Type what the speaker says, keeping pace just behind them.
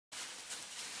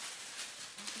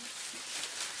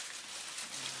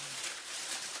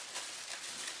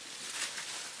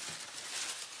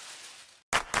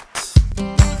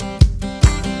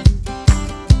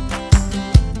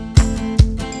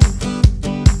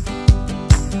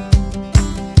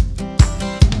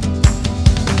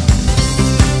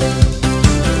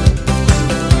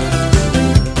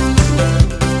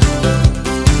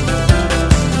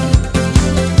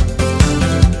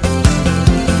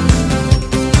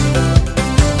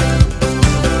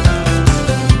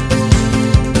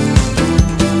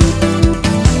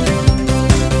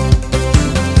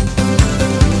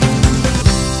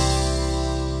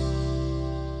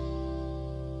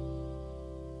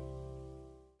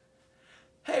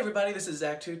everybody, this is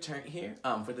ZacTooTurnt here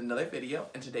for another video,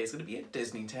 and today's going to be a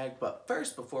Disney tag. But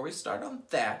first, before we start on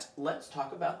that, let's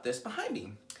talk about this behind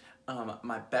me.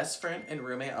 My best friend and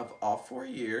roommate of all 4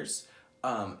 years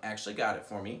actually got it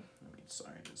for me.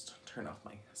 Sorry, just turn off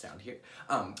my sound here.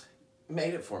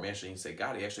 Made it for me, actually, you say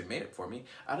God, he actually made it for me,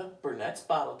 out of Burnett's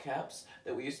bottle caps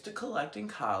that we used to collect in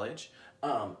college.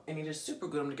 And he just super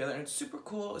glued them together, and it's super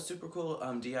cool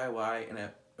DIY, and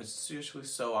it was seriously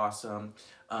so awesome.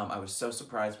 I was so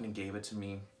surprised when he gave it to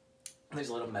me. There's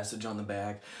a little message on the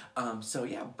back. So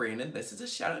yeah, Brandon, this is a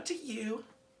shout out to you.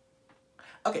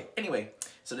 Okay, anyway,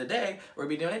 so today we're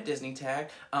gonna be doing a Disney tag.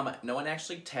 No one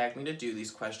actually tagged me to do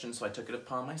these questions, so I took it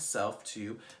upon myself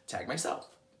to tag myself.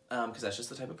 Because that's just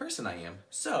the type of person I am.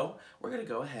 So we're gonna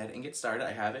go ahead and get started.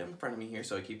 I have it in front of me here,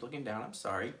 so I keep looking down, I'm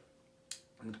sorry.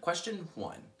 Question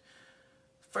 1.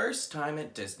 First time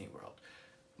at Disney World.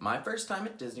 My first time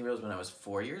at Disney World was when I was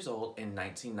 4 years old in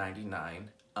 1999.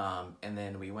 And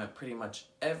then we went pretty much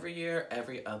every year,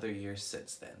 every other year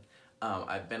since then.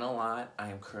 I've been a lot. I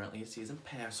am currently a season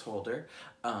pass holder.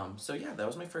 So yeah, that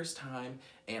was my first time,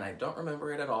 and I don't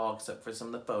remember it at all except for some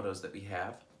of the photos that we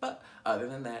have. But other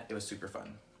than that, it was super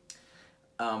fun.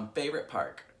 Favorite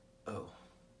park? Oh.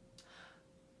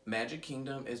 Magic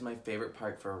Kingdom is my favorite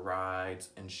park for rides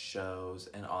and shows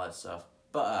and all that stuff,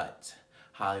 but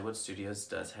Hollywood Studios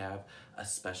does have a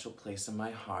special place in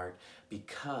my heart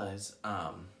because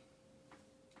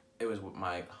it was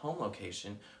my home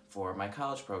location for my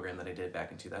college program that I did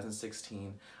back in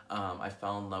 2016. I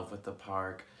fell in love with the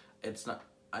park. It's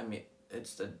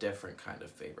a different kind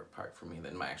of favorite park for me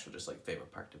than my actual just like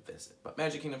favorite park to visit. But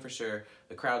Magic Kingdom for sure.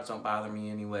 The crowds don't bother me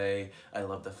anyway. I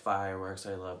love the fireworks.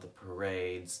 I love the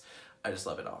parades. I just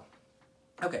love it all.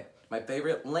 Okay, my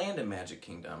favorite land in Magic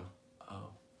Kingdom.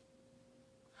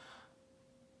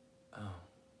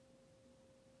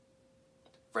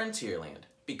 Frontierland,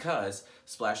 because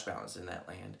Splash Mountain's in that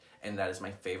land, and that is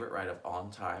my favorite ride of all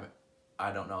time.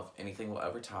 I don't know if anything will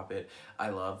ever top it.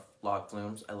 I love log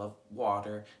flumes, I love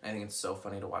water, and I think it's so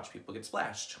funny to watch people get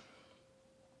splashed.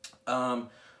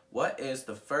 What is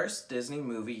the first Disney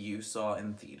movie you saw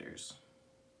in theaters?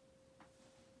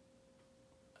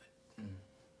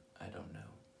 I don't know.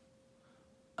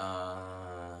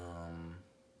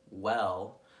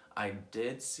 Well, I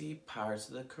did see Pirates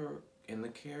of the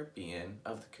Caribbean.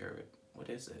 What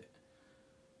is it?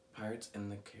 Pirates in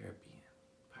the Caribbean.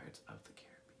 Pirates of the Caribbean.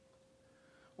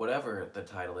 Whatever the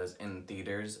title is, in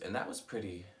theaters, and that was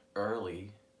pretty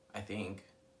early, I think.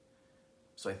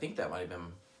 So I think that might have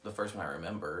been the first one I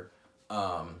remember.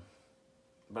 But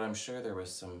I'm sure there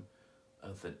was some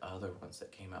of the other ones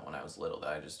that came out when I was little that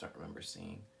I just don't remember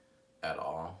seeing at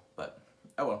all. But,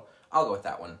 oh well, I'll go with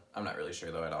that one. I'm not really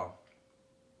sure though at all.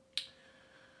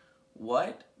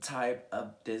 What type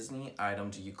of Disney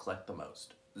item do you collect the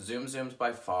most? Zoom Zooms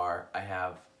by far. I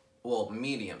have, well,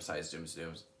 medium-sized Zoom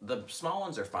Zooms. The small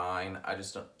ones are fine. I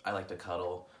like to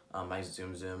cuddle my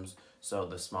Zoom Zooms, so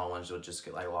the small ones will just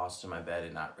get like lost in my bed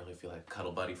and not really feel like a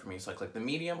cuddle buddy for me. So I collect the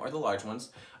medium or the large ones.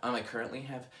 I currently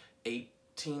have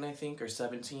 18, I think, or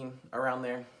 17 around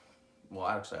there. Well,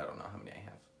 actually, I don't know how many I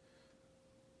have.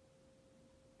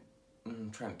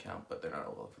 I'm trying to count, but they're not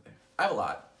all over there. I have a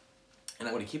lot. And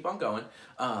I'm going to keep on going.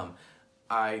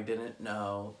 I didn't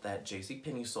know that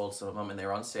JCPenney sold some of them, and they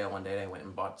were on sale one day. And I went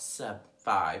and bought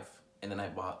 5, and then I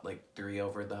bought like 3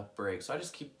 over the break. So I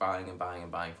just keep buying and buying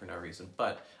and buying for no reason.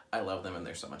 But I love them, and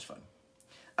they're so much fun.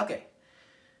 Okay.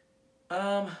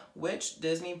 Which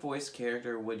Disney voice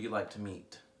character would you like to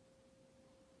meet?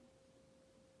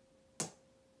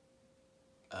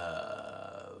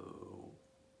 I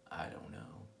don't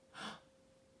know.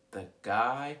 The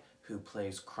guy who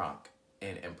plays Kronk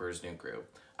in Emperor's New Groove.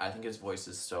 I think his voice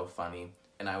is so funny,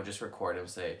 and I would just record him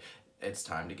say, "It's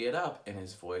time to get up," in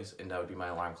his voice, and that would be my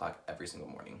alarm clock every single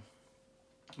morning.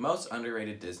 Most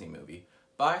underrated Disney movie,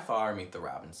 by far, Meet the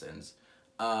Robinsons.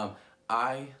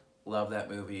 I love that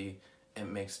movie. It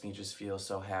makes me just feel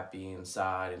so happy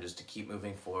inside, and just to keep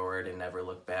moving forward and never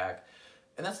look back.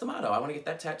 And that's the motto. I want to get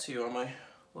that tattoo on my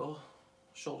little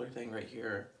shoulder thing right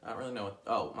here. I don't really know what,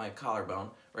 oh, my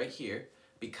collarbone right here,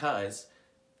 because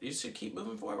you should keep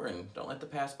moving forward and don't let the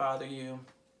past bother you.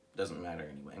 Doesn't matter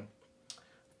anyway.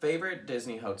 Favorite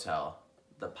Disney hotel?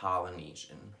 The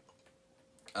Polynesian.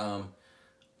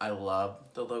 I love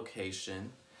the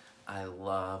location. I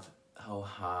love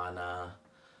Ohana.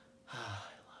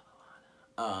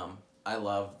 I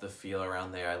love the feel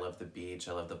around there. I love the beach.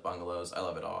 I love the bungalows. I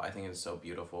love it all. I think it's so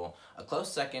beautiful. A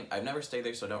close second, I've never stayed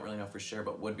there, so I don't really know for sure,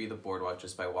 but would be the boardwalk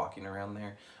just by walking around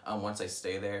there. Once I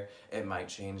stay there, it might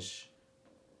change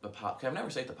the I've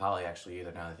never stayed at the Poly actually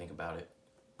either, now that I think about it.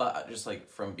 but just like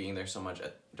from being there so much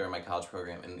during my college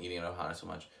program and eating at Ohana so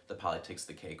much, that probably takes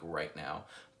the cake right now.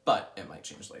 But it might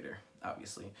change later,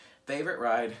 obviously. Favorite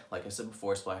ride, like I said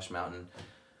before, Splash Mountain.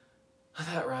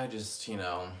 That ride just, you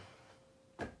know,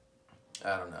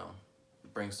 I don't know,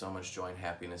 brings so much joy and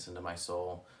happiness into my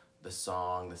soul. The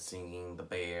song, the singing, the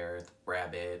bear, the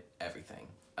rabbit, everything.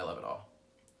 I love it all.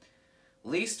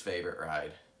 Least favorite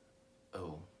ride.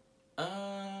 Oh.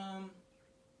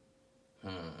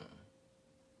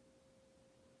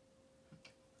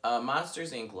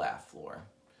 Monsters Inc. Laugh Floor.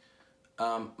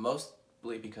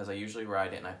 Mostly because I usually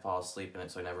ride it and I fall asleep in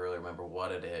it, so I never really remember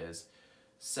what it is.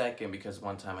 Second, because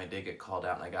one time I did get called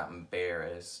out and I got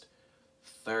embarrassed.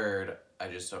 Third, I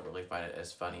just don't really find it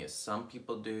as funny as some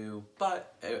people do,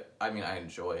 but I mean, I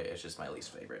enjoy it. It's just my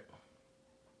least favorite.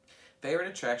 Favorite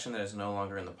attraction that is no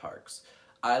longer in the parks.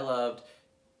 I loved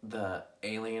the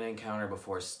alien encounter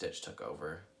before Stitch took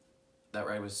over. That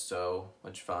ride was so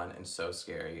much fun and so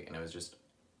scary, and it was just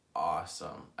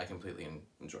awesome. I completely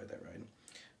enjoyed that ride.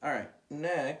 All right,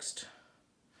 next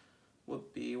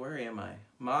would be, where am I?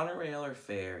 Monorail or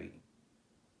Ferry?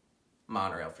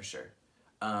 Monorail for sure.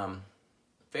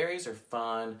 Ferries are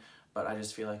fun, but I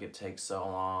just feel like it takes so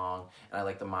long. And I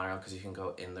like the monorail because you can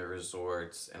go in the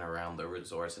resorts and around the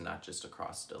resorts and not just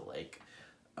across the lake.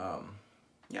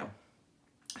 Yeah.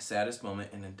 Saddest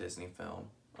moment in a Disney film.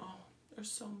 Oh,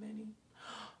 there's so many.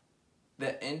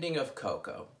 The ending of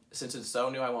Coco. Since it's so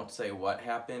new, I won't say what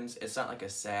happens. It's not like a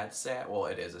sad, well,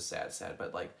 it is a sad,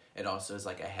 but like it also is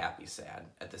like a happy, sad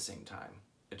at the same time.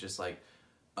 It's just like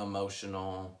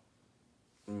emotional,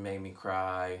 made me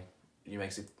cry. It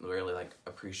makes you really like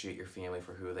appreciate your family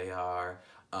for who they are.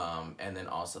 And then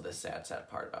also the sad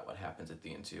part about what happens at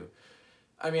the end too.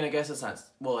 I mean, I guess it's not,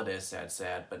 well, it is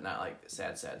sad, but not like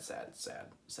sad.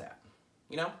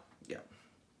 You know? Yeah.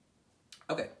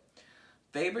 Okay.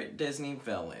 Favorite Disney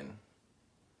villain?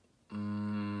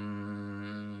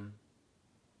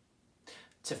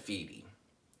 Tafiti.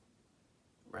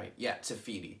 Right? Yeah,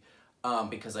 Tafiti.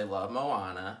 Because I love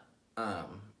Moana.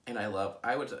 And I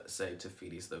would say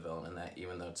Tafiti's the villain in that,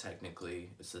 even though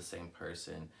technically it's the same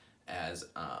person as,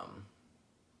 oh,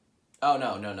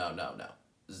 no.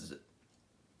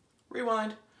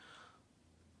 Rewind.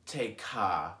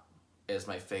 Te-Kā is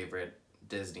my favorite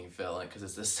Disney villain because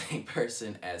it's the same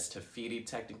person as Tafiti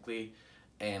technically,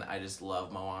 and I just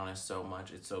love Moana so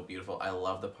much. It's so beautiful. I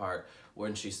love the part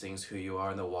when she sings Who You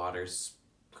Are in the waters,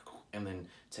 and then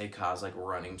Te-Kā's like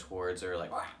running towards her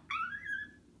like,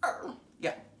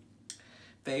 yeah.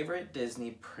 Favorite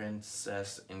Disney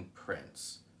princess and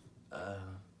prince?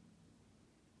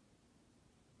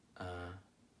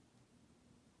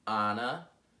 Anna.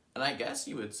 And I guess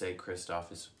you would say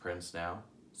Kristoff is a prince now.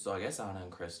 So I guess Anna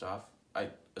and Kristoff. I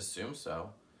assume so.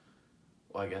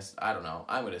 Well, I guess, I don't know.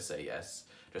 I'm going to say yes,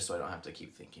 just so I don't have to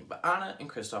keep thinking. But Anna and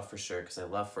Kristoff for sure, because I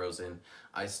love Frozen.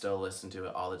 I still listen to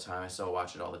it all the time. I still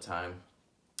watch it all the time.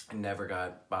 I never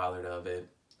got bothered of it.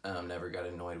 Never got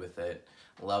annoyed with it.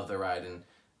 Love the ride in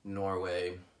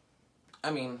Norway.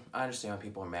 I mean, I understand when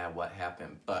people are mad what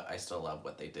happened, but I still love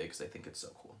what they did because I think it's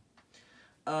so cool.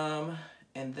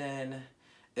 And then,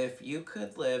 if you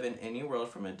could live in any world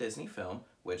from a Disney film,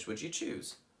 which would you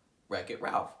choose? Wreck-It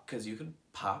Ralph, because you could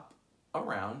pop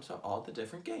around to all the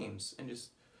different games and just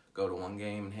go to one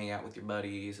game and hang out with your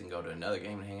buddies and go to another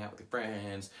game and hang out with your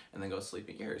friends and then go sleep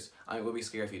at yours. I mean, it would be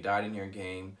scary if you died in your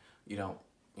game, you don't,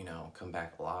 you know, come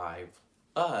back alive.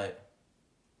 But,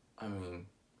 I mean,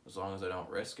 as long as I don't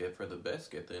risk it for the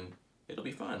biscuit, then it'll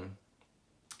be fun.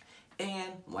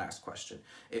 And last question.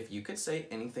 If you could say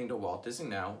anything to Walt Disney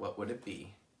now, what would it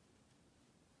be?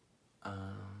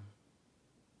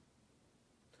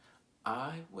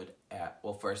 I would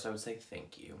well, first I would say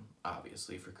thank you,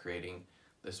 obviously, for creating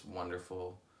this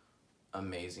wonderful,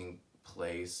 amazing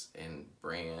place and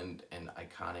brand and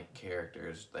iconic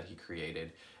characters that he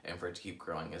created, and for it to keep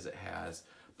growing as it has.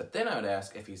 But then I would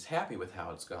ask if he's happy with how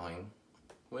it's going,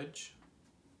 which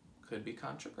could be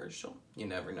controversial. You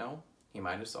never know. He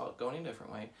might have saw it going a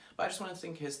different way. But I just want to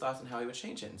think his thoughts on how he would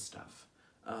change it and stuff.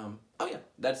 Oh yeah,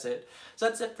 that's it. So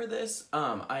that's it for this.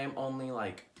 I am only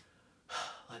like,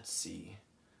 let's see,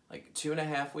 like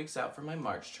 2.5 weeks out from my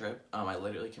March trip. I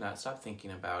literally cannot stop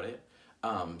thinking about it.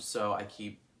 So I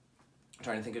keep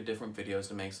trying to think of different videos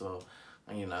to make so,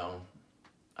 you know,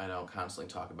 I don't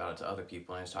constantly talk about it to other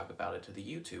people, and I just talk about it to the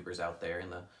YouTubers out there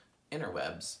in the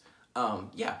interwebs.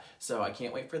 Yeah, so I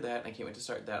can't wait for that. I can't wait to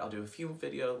start that. I'll do a few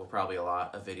videos, well, probably a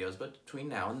lot of videos, but between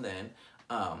now and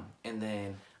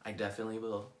then I definitely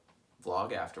will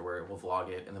vlog afterward. We'll vlog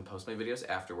it and then post my videos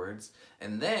afterwards.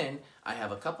 And then I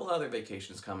have a couple other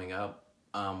vacations coming up.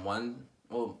 One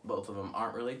well, both of them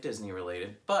aren't really Disney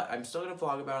related, but I'm still gonna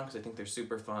vlog about them because I think they're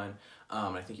super fun.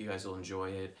 I think you guys will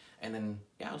enjoy it. And then,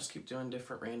 yeah, I'll just keep doing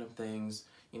different random things.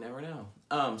 You never know.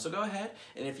 So go ahead,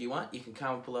 and if you want, you can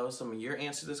comment below some of your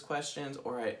answers to these questions,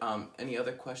 or any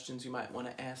other questions you might want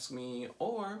to ask me,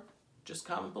 or just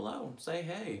comment below. Say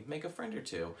hey, make a friend or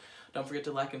two. Don't forget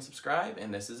to like and subscribe,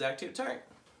 and this is ZacTooTurnt.